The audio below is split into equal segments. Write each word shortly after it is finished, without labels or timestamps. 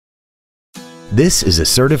This is a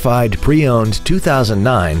certified pre-owned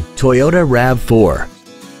 2009 Toyota RAV4.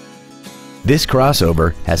 This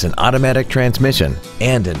crossover has an automatic transmission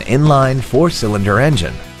and an inline 4-cylinder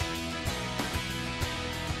engine.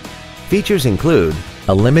 Features include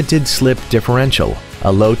a limited slip differential,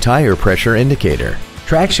 a low tire pressure indicator,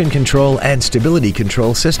 traction control and stability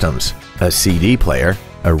control systems, a CD player,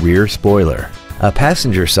 a rear spoiler, a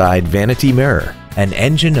passenger side vanity mirror, an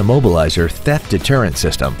engine immobilizer theft deterrent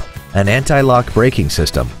system, an anti-lock braking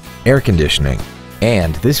system, air conditioning,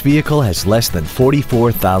 and this vehicle has less than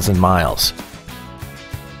 44,000 miles.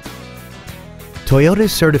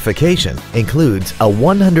 Toyota's certification includes a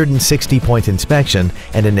 160-point inspection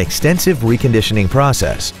and an extensive reconditioning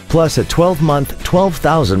process, plus a 12-month,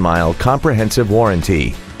 12,000-mile comprehensive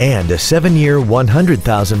warranty and a 7-year,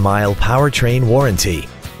 100,000-mile powertrain warranty.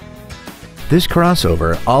 This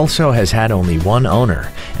crossover also has had only one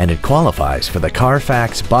owner, and it qualifies for the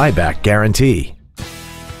Carfax buyback guarantee.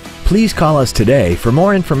 Please call us today for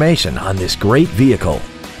more information on this great vehicle.